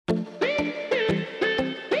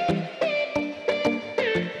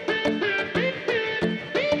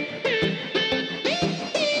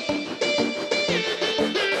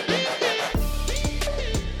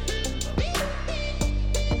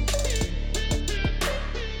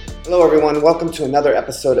Hello everyone, welcome to another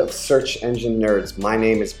episode of Search Engine Nerds. My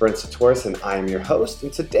name is Brent Satoris and I am your host,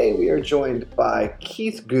 and today we are joined by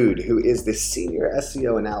Keith Goode, who is the Senior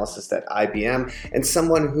SEO Analyst at IBM and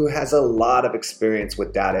someone who has a lot of experience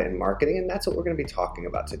with data in marketing, and that's what we're going to be talking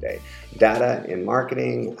about today. Data in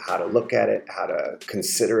marketing, how to look at it, how to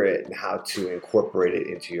consider it, and how to incorporate it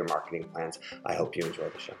into your marketing plans. I hope you enjoy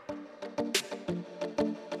the show.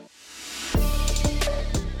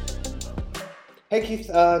 Hey Keith,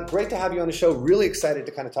 great to have you on the show. Really excited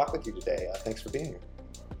to kind of talk with you today. Thanks for being here.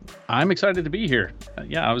 I'm excited to be here.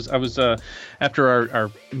 I was after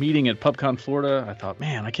our meeting at PubCon, Florida. I thought,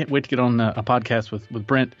 man, I can't wait to get on a podcast with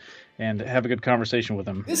Brent and have a good conversation with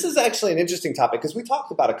him. This is actually an interesting topic because we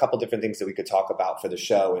talked about a couple different things that we could talk about for the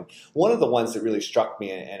show. And one of the ones that really struck me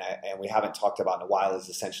and we haven't talked about in a while is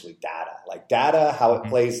essentially data. Like data, how it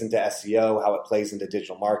plays into SEO, how it plays into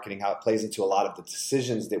digital marketing, how it plays into a lot of the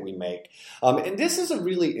decisions that we make. And this is a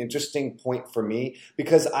really interesting point for me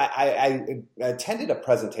because I attended a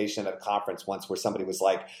presentation at a conference once where somebody was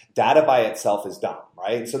like, data by itself is dumb,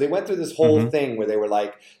 right? So they went through this whole thing where they were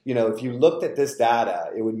like, you know, if you looked at this data,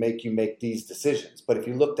 it would make you make these decisions. But if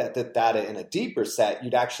you looked at the data in a deeper set,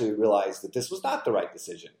 you'd actually realize that this was not the right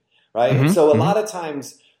decision, right? And so a lot of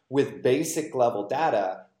times with basic level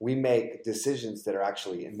data, we make decisions that are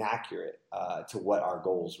actually inaccurate to what our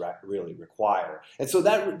goals really require. And so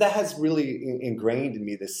that has really ingrained in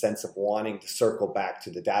me this sense of wanting to circle back to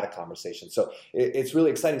the data conversation. So it's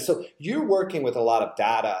really exciting. So you're working with a lot of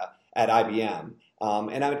data at IBM.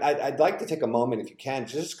 And I'd like to take a moment, if you can,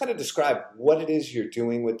 to just kind of describe what it is you're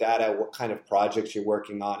doing with data, what kind of projects you're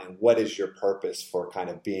working on, and what is your purpose for kind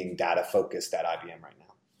of being data focused at IBM right now.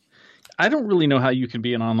 I don't really know how you can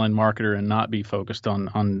be an online marketer and not be focused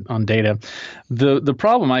on data. The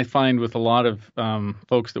problem I find with a lot of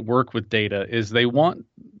folks that work with data is they want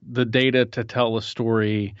the data to tell a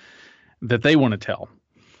story that they want to tell.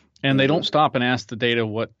 And they don't stop and ask the data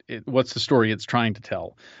what's the story it's trying to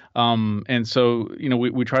tell. And so, you know,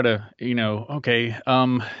 we try to, you know, okay,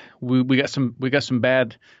 we got some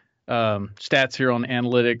bad stats here on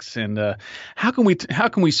analytics, and how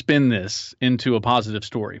can we spin this into a positive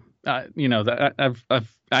story? You know, that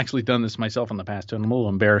I've actually done this myself in the past, and I'm a little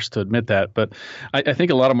embarrassed to admit that, but I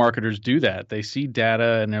think a lot of marketers do that. They see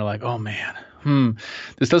data and they're like, oh man,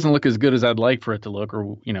 this doesn't look as good as I'd like for it to look,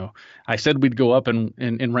 or, you know, I said we'd go up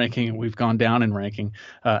in ranking and we've gone down in ranking.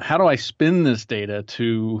 How do I spin this data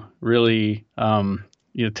to really,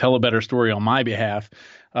 tell a better story on my behalf,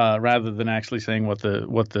 rather than actually saying what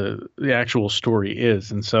the actual story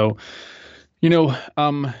is? And so, you know,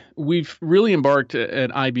 we've really embarked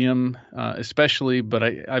at IBM, especially, but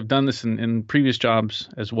I've done this in previous jobs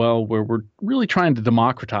as well, where we're really trying to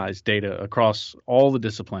democratize data across all the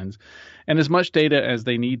disciplines and as much data as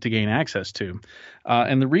they need to gain access to.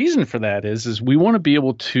 And the reason for that is we want to be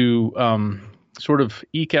able to sort of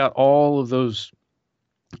eke out all of those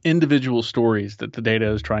individual stories that the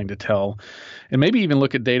data is trying to tell, and maybe even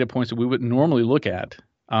look at data points that we wouldn't normally look at.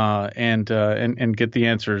 And get the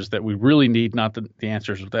answers that we really need, not the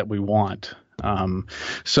answers that we want.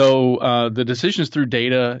 So the Decisions Through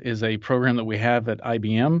Data is a program that we have at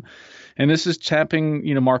IBM, and this is tapping,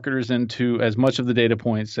 you know, marketers into as much of the data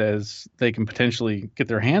points as they can potentially get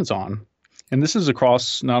their hands on. And this is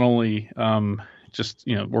across not only just,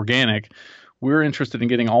 you know, organic. We're interested in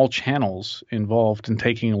getting all channels involved and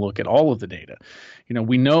taking a look at all of the data. You know,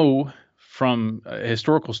 we know from a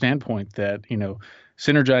historical standpoint that, you know,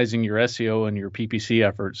 synergizing your SEO and your PPC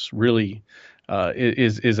efforts really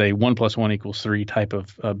is a 1 + 1 = 3 type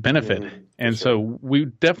of benefit. And so we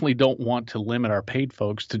definitely don't want to limit our paid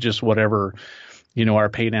folks to just whatever, you know, our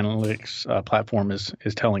paid analytics platform is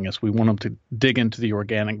telling us. We want them to dig into the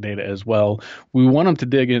organic data as well. We want them to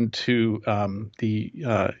dig into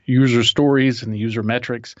the user stories and the user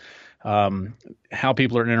metrics, how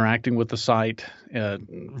people are interacting with the site,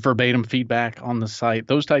 verbatim feedback on the site.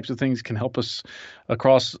 Those types of things can help us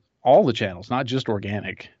across all the channels, not just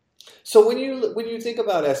organic. So when you think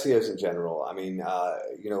about SEOs in general, I mean,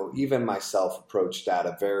 you know, even myself approach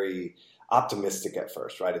data very optimistic at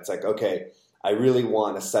first, right? It's like, okay, I really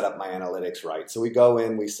want to set up my analytics right. So we go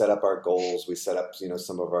in, we set up our goals, we set up, you know,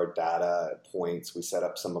 some of our data points, we set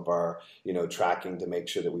up some of our, you know, tracking to make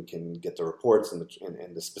sure that we can get the reports and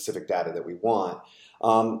the specific data that we want.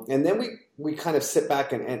 And then we kind of sit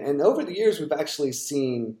back and over the years, we've actually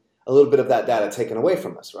seen a little bit of that data taken away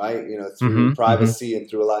from us, right? You know, through privacy and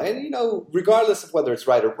through a lot. And, you know, regardless of whether it's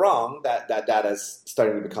right or wrong, that data is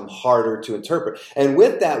starting to become harder to interpret. And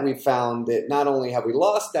with that, we found that not only have we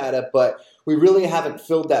lost data, but we really haven't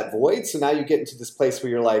filled that void. So now you get into this place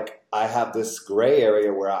where you're like, I have this gray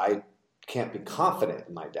area where I can't be confident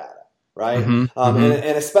in my data. Right.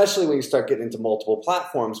 And especially when you start getting into multiple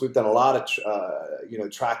platforms, we've done a lot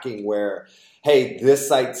of, tracking where, hey, this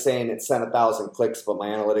site's saying it sent 1,000 clicks, but my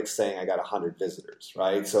analytics saying I got 100 visitors.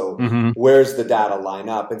 Right. So where's the data line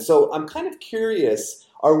up? And so I'm kind of curious,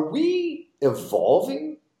 are we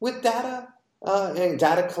evolving with data and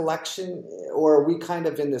data collection, or are we kind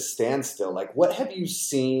of in this standstill? Like, what have you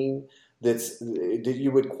seen that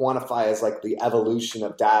you would quantify as like the evolution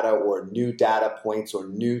of data, or new data points, or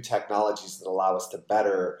new technologies that allow us to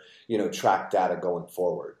better, track data going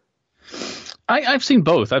forward? I've seen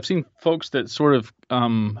both. I've seen folks that sort of,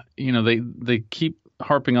 they keep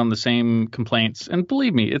harping on the same complaints, and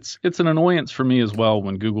believe me, it's an annoyance for me as well.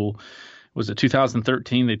 When Google was it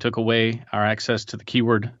 2013, they took away our access to the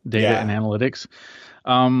keyword data and analytics,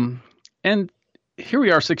 and here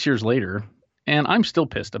we are 6 years later. And I'm still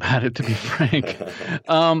pissed about it, to be frank,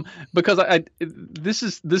 because this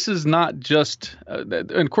is not just,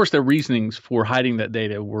 and of course, their reasonings for hiding that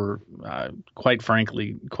data were, quite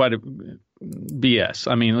frankly, quite a BS.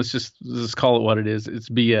 I mean, let's call it what it is. It's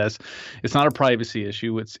BS. It's not a privacy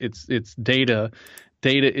issue. It's data.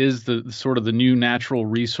 Data is the sort of the new natural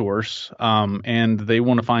resource, and they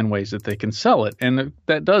want to find ways that they can sell it, and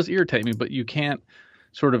that does irritate me. But you can't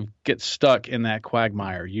sort of get stuck in that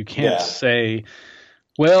quagmire. You can't say,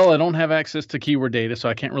 well, I don't have access to keyword data, so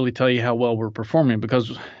I can't really tell you how well we're performing,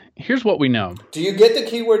 because here's what we know. Do you get the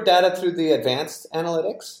keyword data through the advanced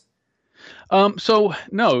analytics? So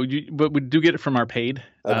no, but we do get it from our paid.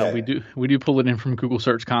 Okay. We do pull it in from Google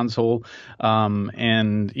Search Console,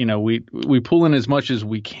 and we pull in as much as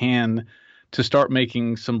we can to start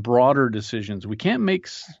making some broader decisions. We can't make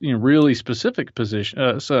really specific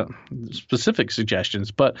specific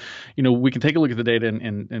suggestions, but we can take a look at the data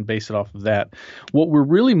and base it off of that. What we're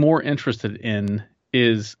really more interested in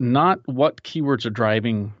is not what keywords are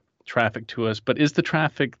driving traffic to us, but is the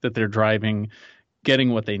traffic that they're driving getting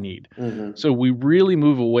what they need. So we really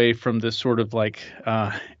move away from this sort of like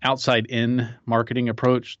outside in marketing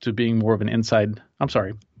approach to being more of an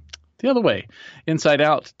the other way, inside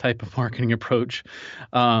out type of marketing approach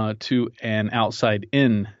to an outside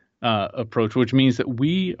in approach, which means that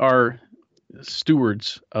we are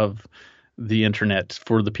stewards of the internet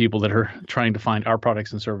for the people that are trying to find our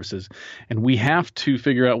products and services. And we have to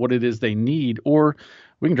figure out what it is they need, or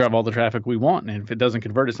we can drive all the traffic we want. And if it doesn't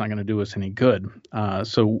convert, it's not going to do us any good.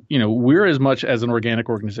 So, we're as much as an organic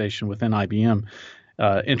organization within IBM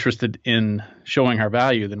interested in showing our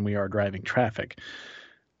value than we are driving traffic.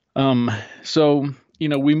 So,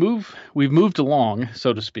 we've moved along,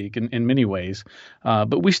 so to speak, in many ways,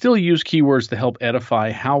 but we still use keywords to help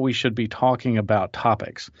edify how we should be talking about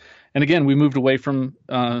topics. And again, we moved away from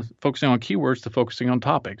focusing on keywords to focusing on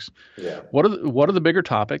topics. Yeah. What are the bigger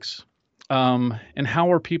topics? And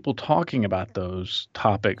how are people talking about those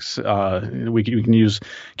topics? We can use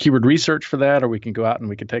keyword research for that, or we can go out and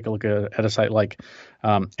we can take a look at a site like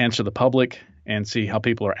Answer the Public and see how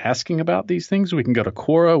people are asking about these things. We can go to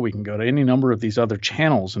Quora. We can go to any number of these other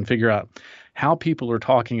channels and figure out how people are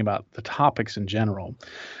talking about the topics in general.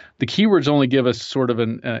 The keywords only give us sort of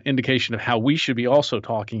an indication of how we should be also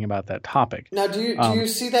talking about that topic. Now, do you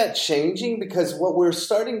see that changing? Because what we're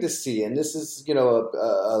starting to see, and this is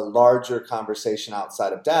a larger conversation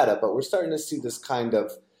outside of data, but we're starting to see this kind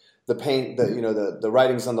of the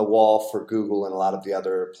writings on the wall for Google and a lot of the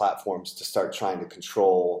other platforms to start trying to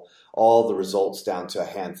control all the results down to a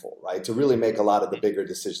handful, right? To really make a lot of the bigger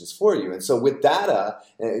decisions for you. And so with data,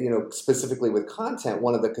 specifically with content,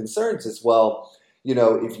 one of the concerns is, well,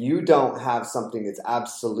 if you don't have something that's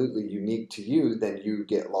absolutely unique to you, then you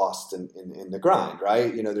get lost in the grind,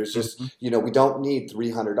 right? There's just, we don't need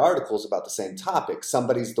 300 articles about the same topic.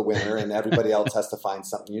 Somebody's the winner and everybody else has to find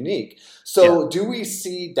something unique. So do we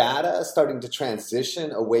see data starting to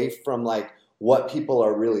transition away from like what people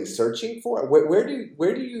are really searching for? Where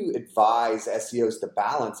do you advise SEOs to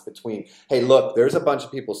balance between, hey, look, there's a bunch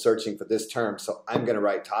of people searching for this term, so I'm going to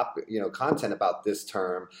write content about this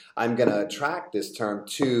term. I'm going to track this term,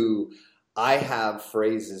 to I have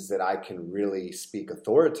phrases that I can really speak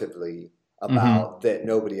authoritatively about that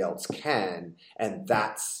nobody else can, and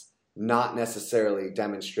that's not necessarily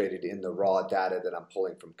demonstrated in the raw data that I'm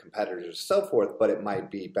pulling from competitors and so forth, but it might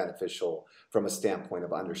be beneficial from a standpoint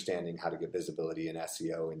of understanding how to get visibility in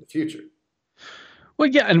SEO in the future. Well,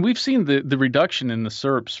 yeah, and we've seen the reduction in the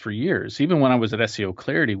SERPs for years. Even when I was at SEO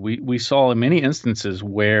Clarity, we saw in many instances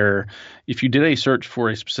where if you did a search for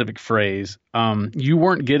a specific phrase, you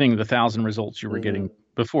weren't getting the 1,000 results you were getting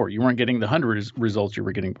before. You weren't getting the 100 results you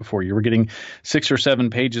were getting before. You were getting 6 or 7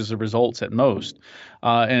 pages of results at most.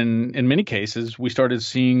 And in many cases, we started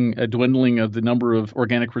seeing a dwindling of the number of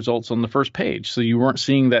organic results on the first page. So you weren't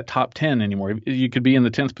seeing that top 10 anymore. You could be in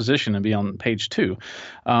the 10th position and be on page 2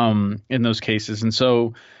 in those cases. And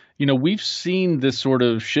so, we've seen this sort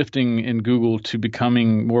of shifting in Google to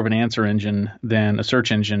becoming more of an answer engine than a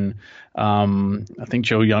search engine. I think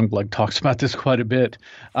Joe Youngblood talks about this quite a bit.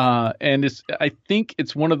 And I think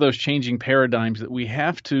it's one of those changing paradigms that we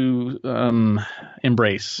have to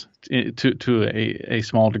embrace to a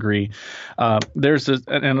small degree. There's this,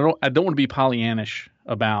 and I don't want to be Pollyannish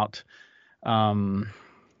about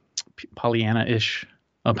Pollyanna-ish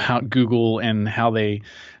about Google and how they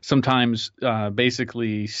sometimes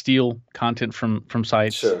basically steal content from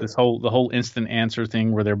sites. Sure. The whole instant answer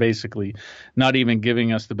thing, where they're basically not even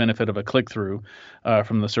giving us the benefit of a click through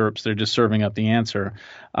from the SERPs. They're just serving up the answer.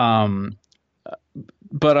 But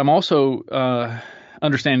I'm also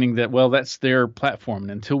understanding that, well, that's their platform.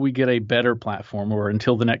 And until we get a better platform, or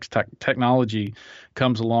until the next technology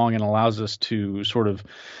comes along and allows us to sort of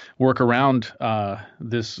work around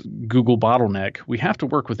this Google bottleneck, we have to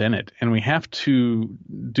work within it, and we have to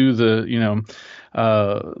do the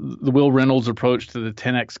Will Reynolds approach to the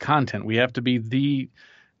 10x content. We have to be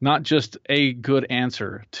not just a good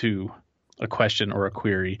answer to a question or a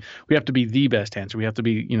query. We have to be the best answer. We have to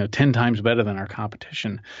be 10 times better than our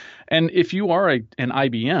competition. And if you are an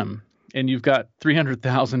IBM and you've got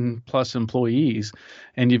 300,000 plus employees,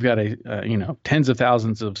 and you've got tens of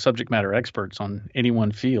thousands of subject matter experts on any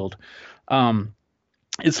one field,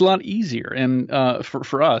 it's a lot easier. And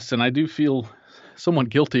for us, and I do feel somewhat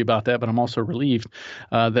guilty about that, but I'm also relieved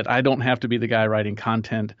that I don't have to be the guy writing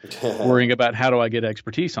content, worrying about how do I get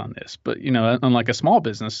expertise on this. But unlike a small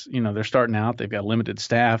business, they're starting out, they've got limited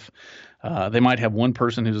staff. They might have one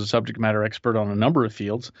person who's a subject matter expert on a number of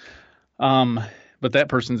fields. But that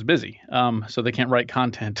person's busy, so they can't write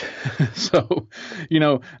content. So,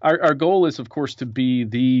 our goal is, of course, to be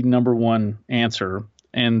the number one answer.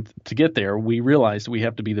 And to get there, we realize that we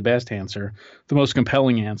have to be the best answer, the most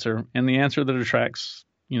compelling answer, and the answer that attracts,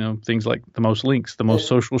 things like the most links, the most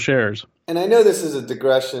social shares. And I know this is a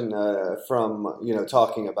digression from,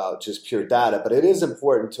 talking about just pure data, but it is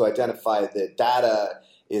important to identify that data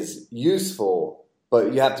is useful,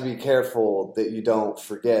 but you have to be careful that you don't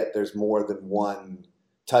forget there's more than one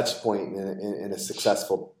touch point in a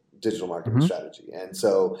successful digital marketing strategy. And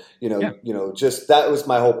so, just that was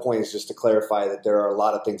my whole point, is just to clarify that there are a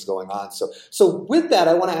lot of things going on. So with that,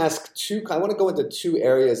 I want to I want to go into 2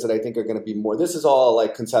 areas that I think are going to be more, this is all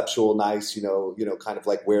like conceptual, nice, kind of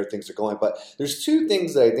like where things are going. But there's 2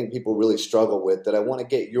 things that I think people really struggle with that I want to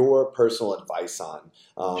get your personal advice on.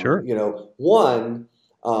 Sure. One,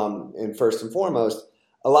 and first and foremost,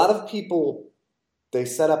 a lot of people, they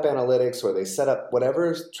set up analytics, or they set up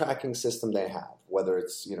whatever tracking system they have, whether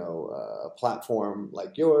it's, a platform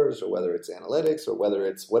like yours, or whether it's analytics, or whether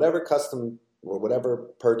it's whatever custom or whatever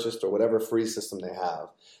purchased or whatever free system they have.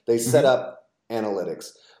 They set up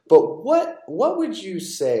analytics. But what would you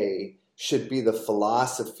say should be the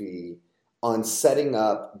philosophy on setting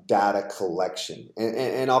up data collection?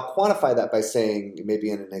 And I'll quantify that by saying, maybe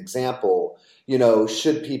in an example,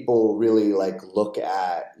 should people really look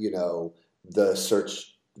at, the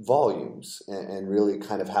search volumes and really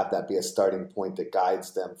kind of have that be a starting point that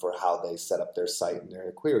guides them for how they set up their site and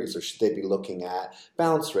their queries? Or should they be looking at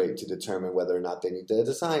bounce rate to determine whether or not they need to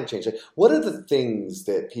design change? What are the things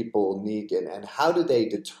that people need, and how do they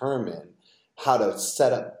determine how to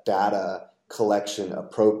set up data collection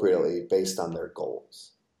appropriately based on their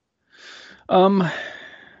goals?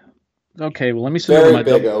 Okay, well, let me send over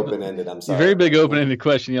my open-ended. I'm sorry. Very big open-ended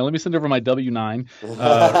question. Yeah, let me send over my W-9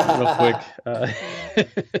 real quick.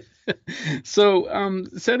 So,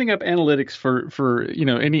 setting up analytics for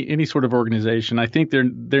any sort of organization, I think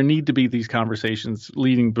there need to be these conversations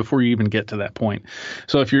leading before you even get to that point.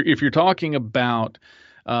 So, if you're talking about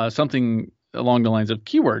something along the lines of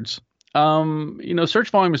keywords, search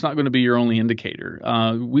volume is not going to be your only indicator.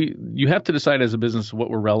 You have to decide as a business what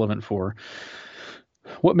we're relevant for,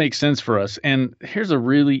 what makes sense for us. And here's a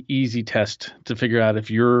really easy test to figure out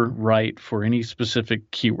if you're right for any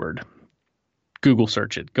specific keyword. Google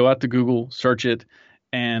search it. Go out to Google, search it,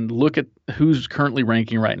 and look at who's currently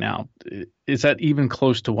ranking right now. Is that even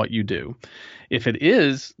close to what you do? If it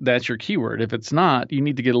is, that's your keyword. If it's not, you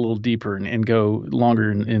need to get a little deeper and go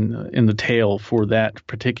longer in the tail for that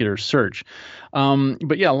particular search.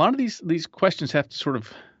 But yeah, a lot of these questions have to sort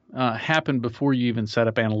of happen before you even set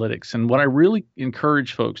up analytics. And what I really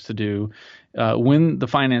encourage folks to do when the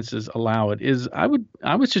finances allow it is I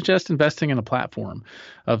would suggest investing in a platform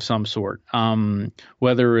of some sort.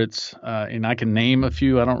 Whether it's and I can name a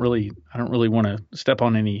few. I don't really want to step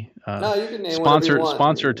on any No, you can name whatever you want.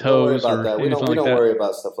 sponsor Don't worry toes about or that. We anything don't like that. worry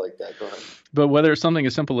about stuff like that. Go ahead. But whether it's something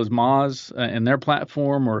as simple as Moz and their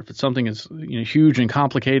platform, or if it's something as huge and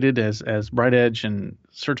complicated as BrightEdge and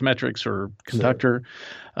Searchmetrics or Conductor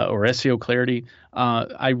or SEO Clarity,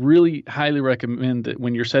 I really highly recommend that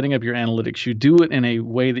when you're setting up your analytics, you do it in a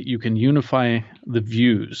way that you can unify the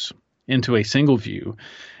views into a single view,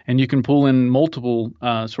 and you can pull in multiple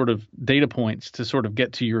sort of data points to sort of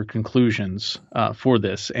get to your conclusions for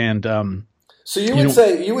this. And so you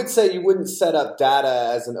would say you wouldn't set up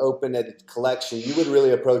data as an open-ended collection. You would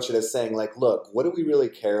really approach it as saying, like, look, what do we really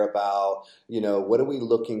care about? What are we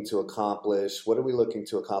looking to accomplish? What are we looking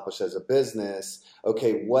to accomplish as a business?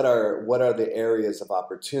 Okay, what are the areas of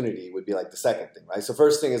opportunity would be like the second thing, right? So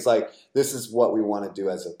first thing is like, this is what we want to do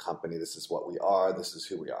as a company. This is what we are. This is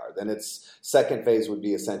who we are. Then it's second phase would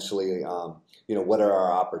be essentially, what are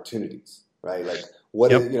our opportunities, right? Like,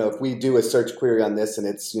 what is, if we do a search query on this and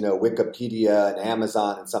it's, Wikipedia and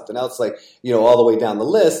Amazon and something else, like, all the way down the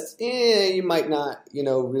list, you might not,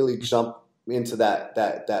 really jump into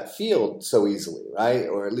that field so easily, right?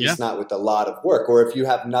 Or at least not with a lot of work. Or if you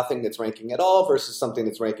have nothing that's ranking at all versus something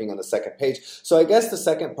that's ranking on the second page. So I guess the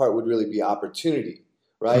second part would really be opportunity,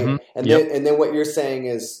 right? Mm-hmm. And then what you're saying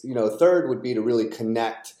is, third would be to really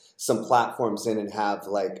connect some platforms in and have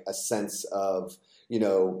like a sense of,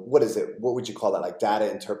 what is it? What would you call that? Like data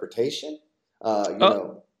interpretation?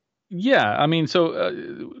 Yeah, I mean,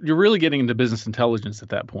 so you're really getting into business intelligence at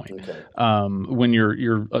that point. Okay. When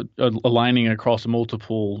you're aligning across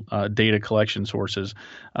multiple data collection sources,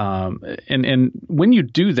 and when you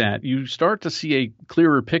do that, you start to see a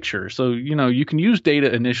clearer picture. So you can use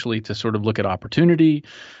data initially to sort of look at opportunity,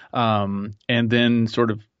 and then sort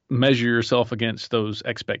of measure yourself against those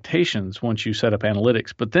expectations once you set up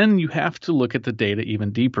analytics. But then you have to look at the data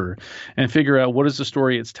even deeper and figure out what is the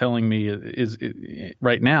story it's telling me is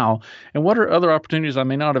right now, and what are other opportunities I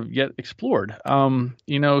may not have yet explored.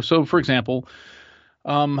 So for example,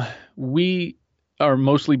 we are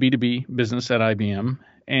mostly B2B business at IBM.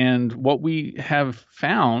 And what we have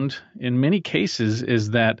found in many cases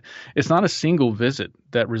is that it's not a single visit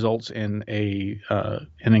that results in an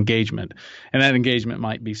engagement. And that engagement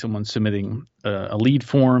might be someone submitting a lead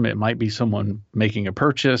form. It might be someone making a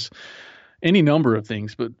purchase, any number of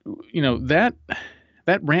things. But, that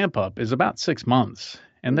ramp up is about 6 months.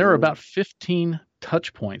 And there are about 15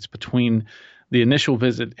 touch points between the initial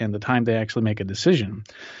visit and the time they actually make a decision.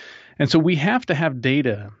 And so we have to have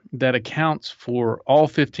data that accounts for all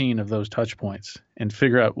 15 of those touch points and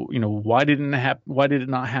figure out, why did it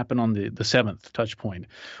not happen on the seventh touch point?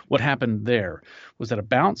 What happened there? Was that a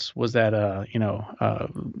bounce? Was that a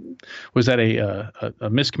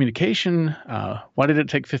miscommunication? Why did it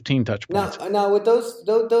take 15 touch points? Now with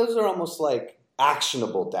those are almost like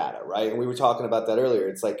actionable data, right? And we were talking about that earlier.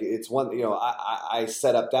 It's like, it's one, I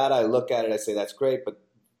set up data, I look at it, I say, that's great, but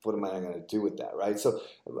what am I going to do with that, right? So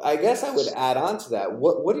I guess I would add on to that.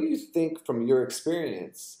 What do you think from your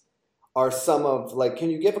experience are some of, like, can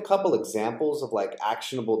you give a couple examples of like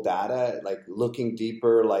actionable data, like looking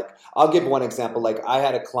deeper? Like, I'll give one example. Like, I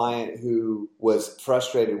had a client who was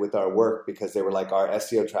frustrated with our work because they were like, our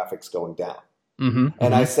SEO traffic's going down. Mm-hmm,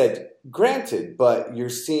 and I said, granted, but you're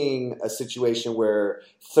seeing a situation where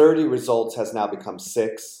 30 results has now become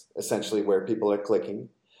 6, essentially, where people are clicking.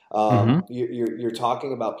 You're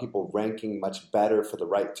talking about people ranking much better for the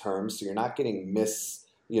right terms, so you're not getting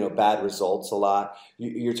bad results a lot.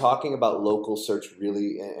 You're talking about local search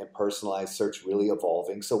really and personalized search really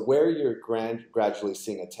evolving. So where you're gradually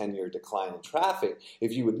seeing a 10-year decline in traffic,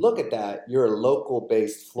 if you would look at that, you're a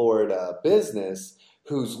local-based Florida business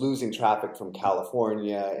who's losing traffic from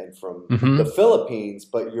California and from the Philippines,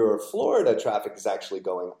 but your Florida traffic is actually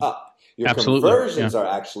going up. Your conversions are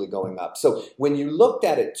actually going up. So when you looked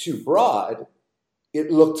at it too broad,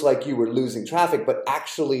 it looked like you were losing traffic, but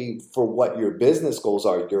actually for what your business goals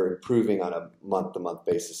are, you're improving on a month-to-month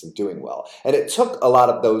basis and doing well. And it took a lot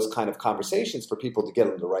of those kind of conversations for people to get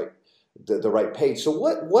on the right page. So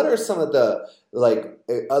what are some of the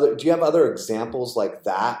do you have other examples like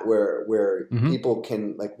that where people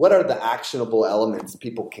can, like, what are the actionable elements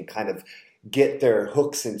people can kind of get their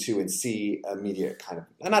hooks into and see immediate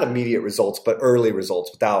not immediate results, but early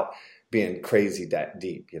results without being crazy that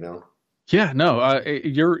deep, Yeah, no,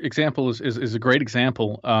 your example is a great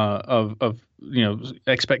example of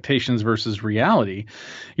expectations versus reality.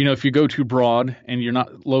 If you go too broad and you're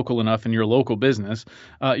not local enough and you're a local business,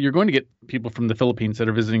 you're going to get people from the Philippines that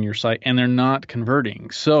are visiting your site and they're not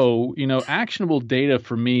converting. So actionable data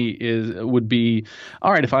for me would be,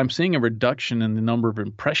 all right, if I'm seeing a reduction in the number of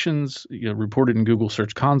impressions reported in Google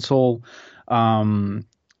Search Console, but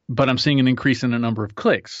I'm seeing an increase in the number of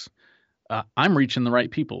clicks. I'm reaching the right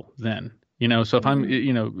people then. So if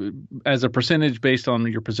I'm, as a percentage based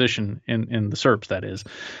on your position in the SERPs, that is.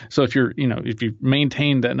 So if if you've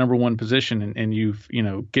maintained that number one position and you've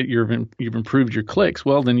improved your clicks,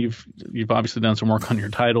 well, then you've obviously done some work on your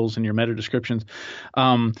titles and your meta descriptions.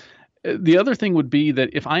 The other thing would be that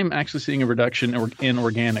if I'm actually seeing a reduction in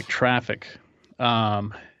organic traffic,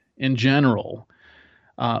 in general,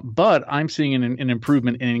 but I'm seeing an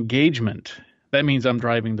improvement in engagement, that means I'm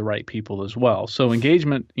driving the right people as well. So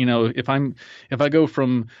engagement, if I go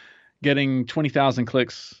from getting 20,000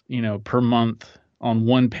 clicks, per month on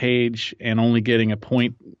one page and only getting a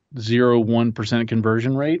 0.01%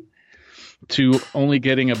 conversion rate to only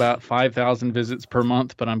getting about 5,000 visits per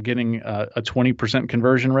month, but I'm getting a 20%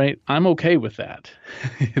 conversion rate, I'm okay with that.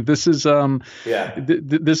 This is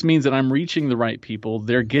this means that I'm reaching the right people.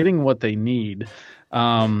 They're getting what they need.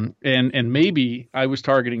 And maybe I was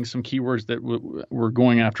targeting some keywords that were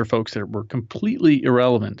going after folks that were completely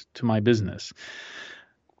irrelevant to my business.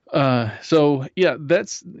 So yeah,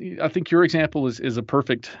 I think your example is a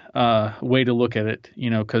perfect way to look at it,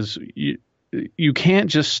 because you can't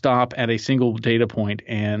just stop at a single data point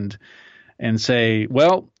and say,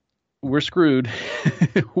 well, we're screwed.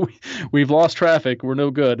 We've lost traffic. We're no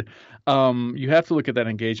good. You have to look at that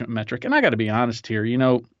engagement metric. And I got to be honest here,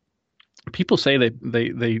 people say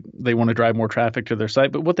they want to drive more traffic to their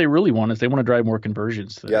site, but what they really want is they want to drive more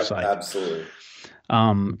conversions to their site. Absolutely.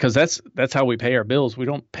 Because that's how we pay our bills. We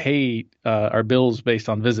don't pay our bills based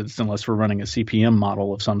on visits unless we're running a CPM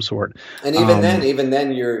model of some sort. And even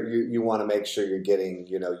then, you want to make sure you're getting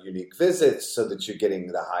unique visits so that you're getting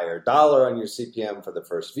the higher dollar on your CPM for the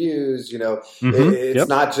first views. It's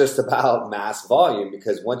not just about mass volume,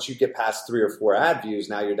 because once you get past 3 or 4 ad views,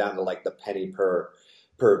 now you're down to like the penny per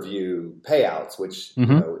view payouts, which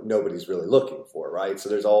nobody's really looking for, right? So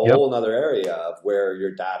there's a whole other area of where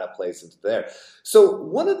your data plays into there. So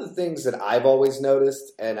one of the things that I've always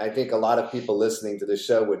noticed, and I think a lot of people listening to the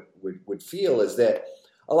show would feel, is that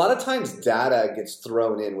a lot of times data gets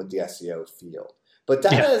thrown in with the SEO field, but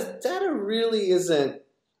data really isn't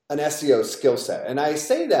an SEO skill set. And I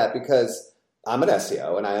say that because I'm an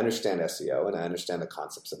SEO and I understand SEO and I understand the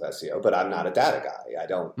concepts of SEO, but I'm not a data guy.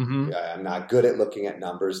 I'm not good at looking at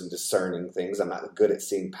numbers and discerning things. I'm not good at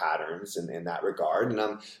seeing patterns in that regard.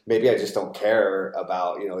 And maybe I just don't care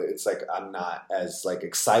about, it's like I'm not as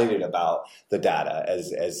excited about the data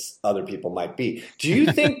as other people might be. Do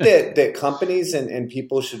you think that companies and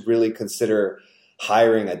people should really consider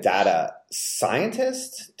hiring a data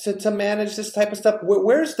scientist to manage this type of stuff?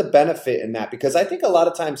 Where's the benefit in that? Because I think a lot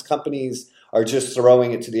of times companies are just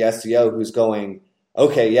throwing it to the SEO who's going,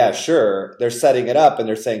 okay, yeah, sure. They're setting it up and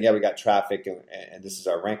they're saying, yeah, we got traffic and this is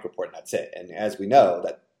our rank report and that's it. And as we know,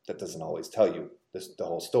 that doesn't always tell you the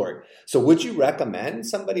whole story. So would you recommend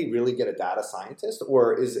somebody really get a data scientist,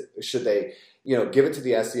 or should they give it to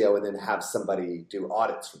the SEO and then have somebody do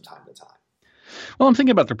audits from time to time? Well, I'm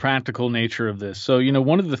thinking about the practical nature of this. So,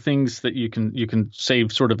 one of the things that you can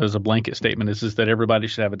save sort of as a blanket statement is that everybody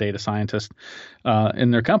should have a data scientist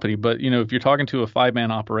in their company. But, if you're talking to a 5-man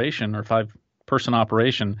operation or 5-person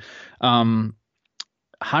operation,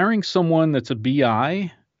 hiring someone that's a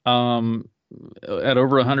BI at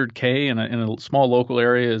over $100K in a small local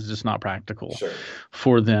area is just not practical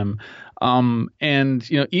for them. And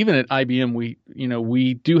even at IBM,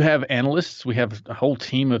 we do have analysts. We have a whole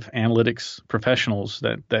team of analytics professionals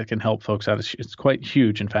that can help folks out. It's quite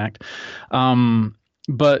huge, in fact.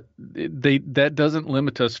 But that doesn't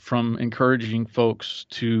limit us from encouraging folks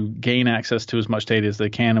to gain access to as much data as they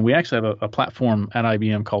can. And we actually have a platform at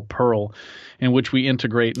IBM called Pearl, in which we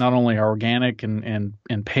integrate not only our organic and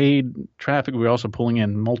paid traffic, we're also pulling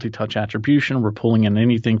in multi-touch attribution. We're pulling in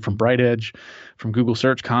anything from BrightEdge, from Google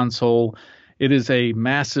Search Console. It is a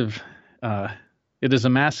massive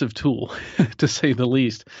tool, to say the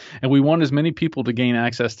least. And we want as many people to gain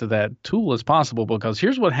access to that tool as possible, because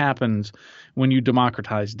here's what happens when you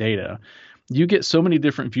democratize data. You get so many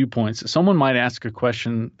different viewpoints that someone might ask a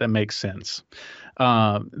question that makes sense,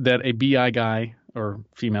 that a BI guy or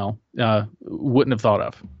female wouldn't have thought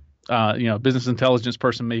of. A business intelligence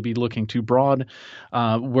person may be looking too broad,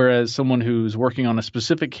 whereas someone who's working on a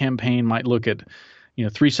specific campaign might look at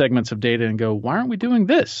three segments of data and go, why aren't we doing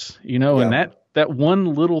this? And Yeah. that one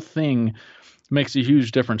little thing makes a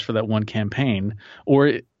huge difference for that one campaign, or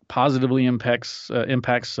it positively impacts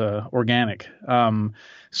organic.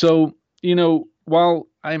 So while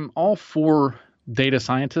I'm all for data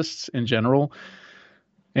scientists in general,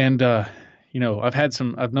 and I've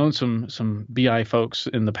known some BI folks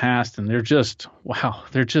in the past, and they're just wow,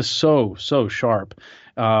 they're just so sharp.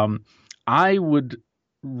 I would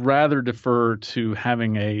rather defer to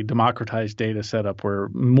having a democratized data setup where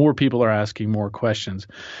more people are asking more questions.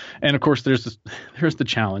 And of course, there's the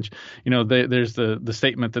challenge. There's the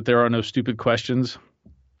statement that there are no stupid questions.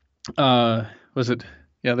 Was it?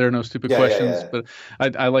 Yeah, there are no stupid questions. But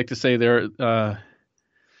I like to say there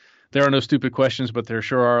are no stupid questions, but there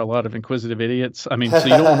sure are a lot of inquisitive idiots. I mean, so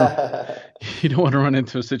you don't want to run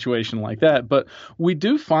into a situation like that. But we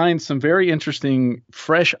do find some very interesting,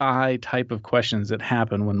 fresh eye type of questions that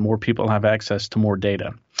happen when more people have access to more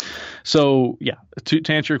data. So yeah, to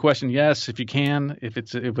answer your question, yes, if you can, if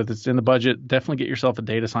it's in the budget, definitely get yourself a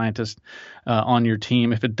data scientist on your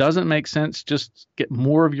team. If it doesn't make sense, just get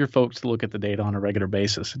more of your folks to look at the data on a regular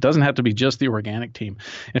basis. It doesn't have to be just the organic team.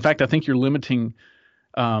 In fact, I think you're limiting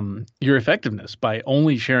your effectiveness by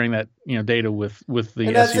only sharing that data with the SEO folks.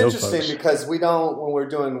 And that's interesting because we don't, when we're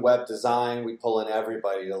doing web design, we pull in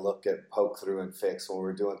everybody to look at, poke through, and fix. When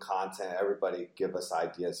we're doing content, everybody give us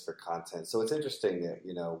ideas for content. So it's interesting that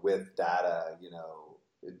with data,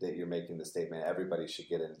 that you're making the statement, everybody should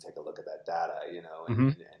get in and take a look at that data,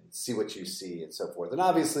 and see what you see and so forth. And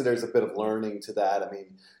obviously there's a bit of learning to that. I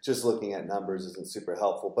mean, just looking at numbers isn't super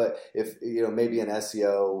helpful, but if, maybe an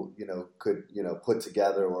SEO, could, put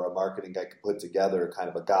together, or a marketing guy could put together kind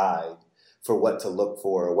of a guide for what to look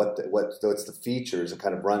for, what's the features, and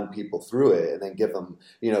kind of run people through it, and then give them,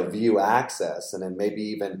 view access. And then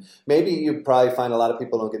maybe you probably find a lot of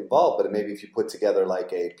people don't get involved, but maybe if you put together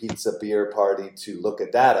like a pizza beer party to look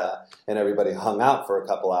at data, and everybody hung out for a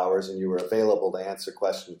couple hours, and you were available to answer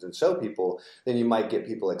questions and show people, then you might get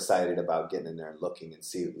people excited about getting in there and looking and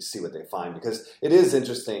see what they find. Because it is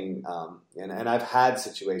interesting, and I've had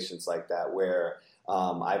situations like that where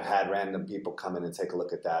I've had random people come in and take a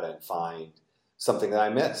look at data and find something that I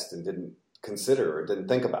missed and didn't consider or didn't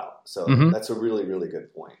think about. So that's a really, really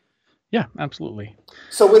good point. Yeah, absolutely.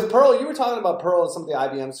 So with Pearl, you were talking about Pearl and some of the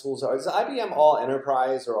IBM tools. Is IBM all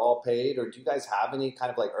enterprise or all paid, or do you guys have any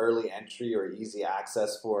kind of like early entry or easy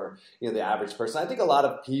access for the average person? I think a lot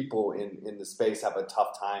of people in the space have a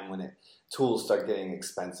tough time when tools start getting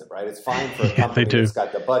expensive, right? It's fine for a company that's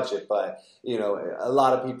got the budget, but a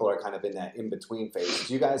lot of people are kind of in that in-between phase.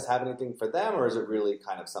 Do you guys have anything for them, or is it really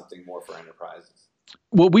kind of something more for enterprises?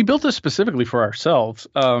 Well, we built this specifically for ourselves,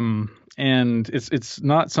 and it's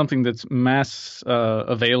not something that's mass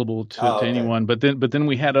available to anyone. But then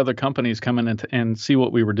we had other companies come in and see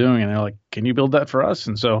what we were doing, and they're like, "Can you build that for us?"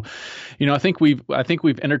 And so, I think we've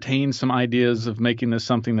entertained some ideas of making this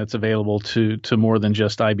something that's available to more than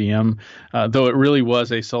just IBM. Though it really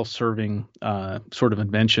was a self-serving sort of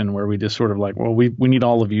invention where we just sort of like, well, we need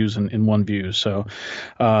all the views in one view. So,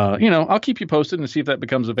 I'll keep you posted and see if that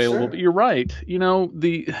becomes available. Sure. But you're right.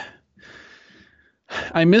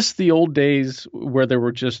 I miss the old days where there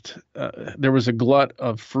was a glut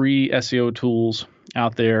of free SEO tools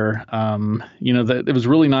out there. That it was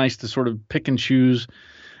really nice to sort of pick and choose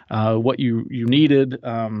what you needed.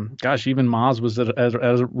 Even Moz was at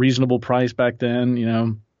a reasonable price back then.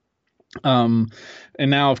 And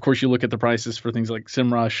now, of course, you look at the prices for things like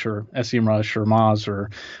SEMrush or SEMrush or Moz or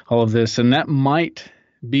all of this, and that might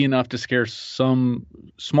be enough to scare some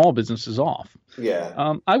small businesses off.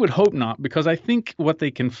 Yeah. I would hope not, because I think what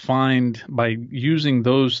they can find by using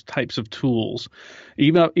those types of tools,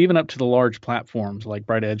 even up to the large platforms like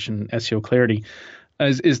BrightEdge and SEO Clarity,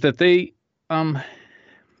 is that they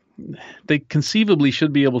conceivably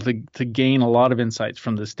should be able to gain a lot of insights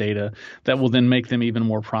from this data that will then make them even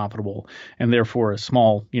more profitable, and therefore a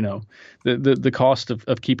small, the cost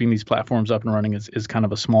of keeping these platforms up and running is kind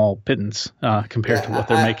of a small pittance compared to what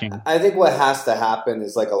they're making. I think what has to happen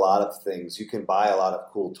is like a lot of things. You can buy a lot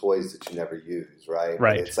of cool toys that you never use, right?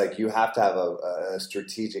 Right. It's like you have to have a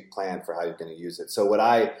strategic plan for how you're going to use it. So what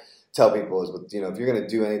I tell people is, if you're going to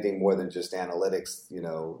do anything more than just analytics,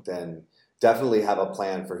 then definitely have a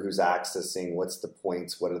plan for who's accessing, what's the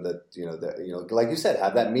points, what are the, like you said,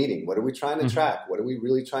 have that meeting. What are we trying to track? What are we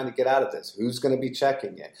really trying to get out of this? Who's going to be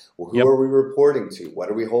checking it? Well, who are we reporting to? What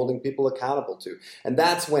are we holding people accountable to? And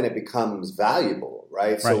that's when it becomes valuable,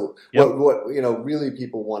 right? So what really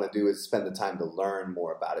people want to do is spend the time to learn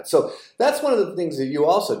more about it. So that's one of the things that you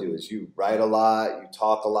also do is you write a lot, you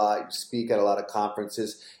talk a lot, you speak at a lot of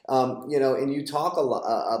conferences, and you talk a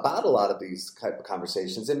lot about a lot of these type of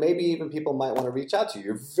conversations, and maybe even people might want to reach out to you.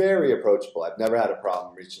 You're very approachable. I've never had a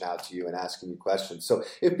problem reaching out to you and asking you questions. So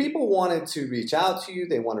if people wanted to reach out to you,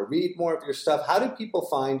 they want to read more of your stuff, how do people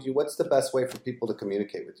find you? What's the best way for people to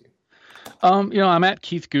communicate with you? I'm at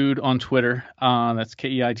Keith Goode on Twitter. That's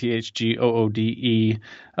KeithGoode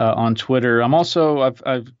on Twitter. I'm also,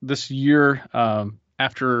 I've this year,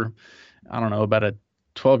 after, I don't know, about a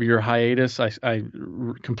 12-year hiatus, I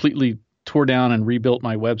completely tore down and rebuilt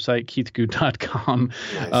my website, keithgoode.com.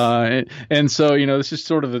 Nice. And so, this is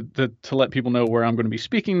sort of to let people know where I'm going to be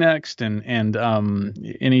speaking next and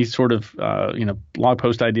any sort of, blog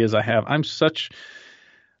post ideas I have.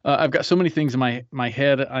 I've got so many things in my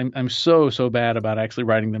head. I'm so bad about actually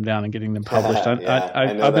writing them down and getting them published.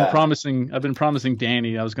 I've been promising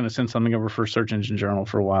Danny I was going to send something over for Search Engine Journal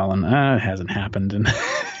for a while, and it hasn't happened. And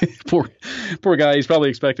poor guy, he's probably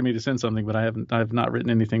expecting me to send something, but I've not written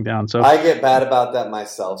anything down. So I get bad about that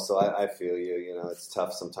myself. So I feel you. It's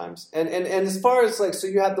tough sometimes. And as far as so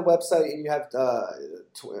you have the website and you have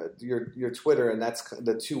your Twitter, and that's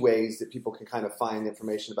the two ways that people can kind of find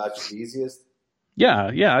information about you the easiest.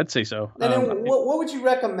 Yeah, I'd say so. And then what would you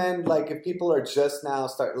recommend, if people are just now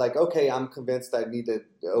okay, I'm convinced I need to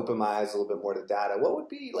open my eyes a little bit more to data. What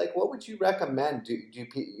would you recommend to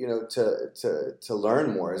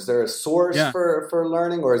learn more? Is there a source for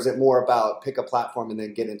learning, or is it more about pick a platform and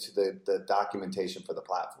then get into the documentation for the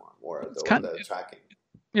platform or the tracking?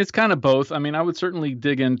 It's kind of both. I mean, I would certainly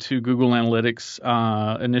dig into Google Analytics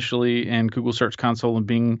initially and Google Search Console and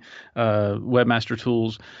Bing Webmaster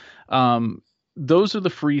Tools. Those are the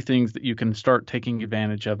free things that you can start taking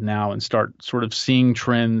advantage of now and start sort of seeing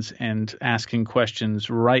trends and asking questions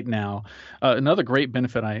right now. Another great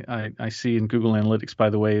benefit I see in Google Analytics, by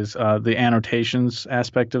the way, is the annotations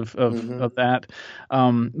aspect of that,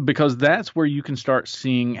 because that's where you can start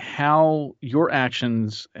seeing how your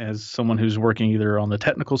actions as someone who's working either on the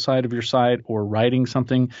technical side of your site or writing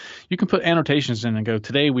something, you can put annotations in and go,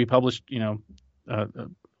 today we published,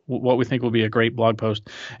 what we think will be a great blog post.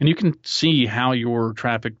 And you can see how your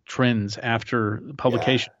traffic trends after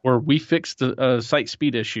publication, or we fixed a site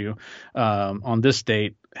speed issue on this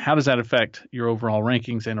date. How does that affect your overall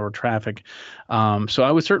rankings and or traffic? So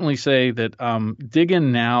I would certainly say that dig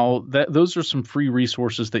in now. Those are some free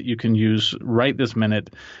resources that you can use right this minute,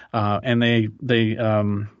 and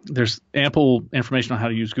there's ample information on how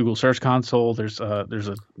to use Google Search Console. There's a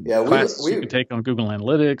class you can take on Google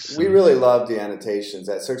Analytics. We really love the annotations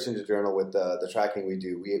at Search Engine Journal with the tracking we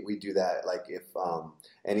do. We do that if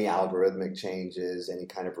any algorithmic changes, any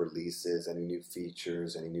kind of releases, any new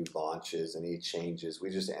features, any new launches, any changes,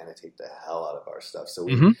 we just annotate the hell out of our stuff. So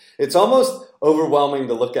it's almost overwhelming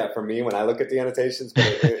to look at for me when I look at the annotations, but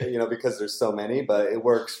because there's so many, but it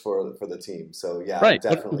works for the team. So I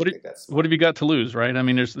definitely think that's smart. What have you got to lose, right? I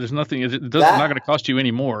mean, there's nothing. It's not going to cost you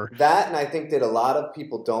any more. That, and I think that a lot of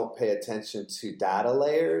people don't pay attention to data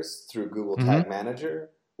layers through Google Tag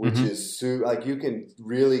Manager, which is you can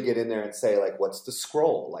really get in there and say what's the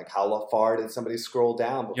scroll, how far did somebody scroll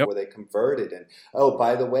down before they converted, and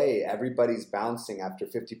by the way, everybody's bouncing after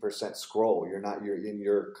 50% scroll. You're in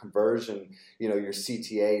your conversion, your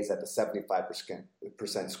CTA is at the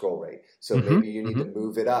 75% scroll rate, so maybe you need to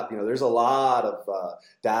move it up. There's a lot of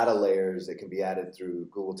data layers that can be added through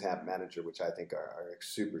Google Tag Manager, which I think are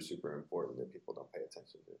super important that people don't pay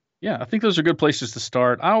attention to. Yeah, I think those are good places to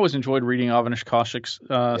start. I always enjoyed reading Avinash Kaushik's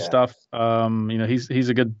stuff. He's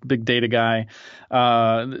a good big data guy.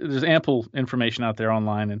 There's ample information out there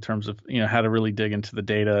online in terms of how to really dig into the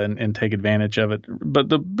data and take advantage of it. But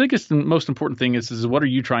the biggest and most important thing is what are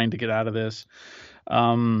you trying to get out of this?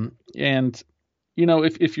 If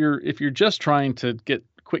you're just trying to get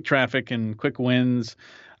quick traffic and quick wins,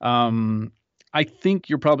 I think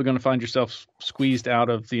you're probably going to find yourself squeezed out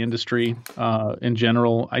of the industry in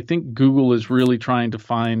general. I think Google is really trying to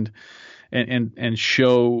find and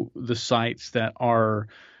show the sites that are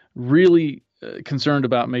really concerned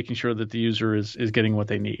about making sure that the user is getting what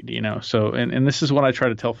they need, So, and this is what I try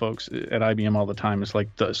to tell folks at IBM all the time. It's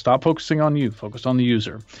stop focusing on you, focus on the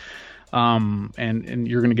user. And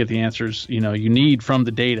you're going to get the answers, you need from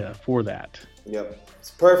the data for that. Yep.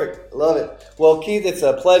 It's perfect. Love it. Well, Keith, it's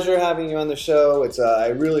a pleasure having you on the show. I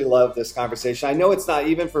really love this conversation. I know it's not,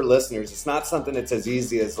 even for listeners, it's not something that's as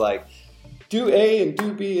easy as like, do A and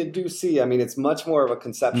do B and do C. I mean, it's much more of a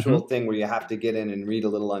conceptual thing where you have to get in and read a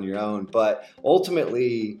little on your own. But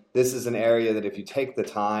ultimately, this is an area that if you take the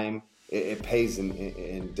time, it pays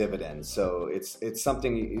in dividends. So it's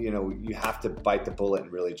something, you have to bite the bullet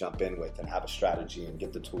and really jump in with and have a strategy and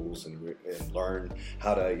get the tools and learn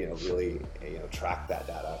how to, really, track that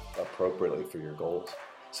data appropriately for your goals.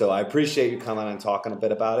 So I appreciate you coming and talking a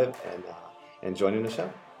bit about it and joining the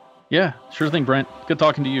show. Yeah, sure thing, Brent. Good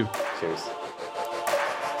talking to you. Cheers.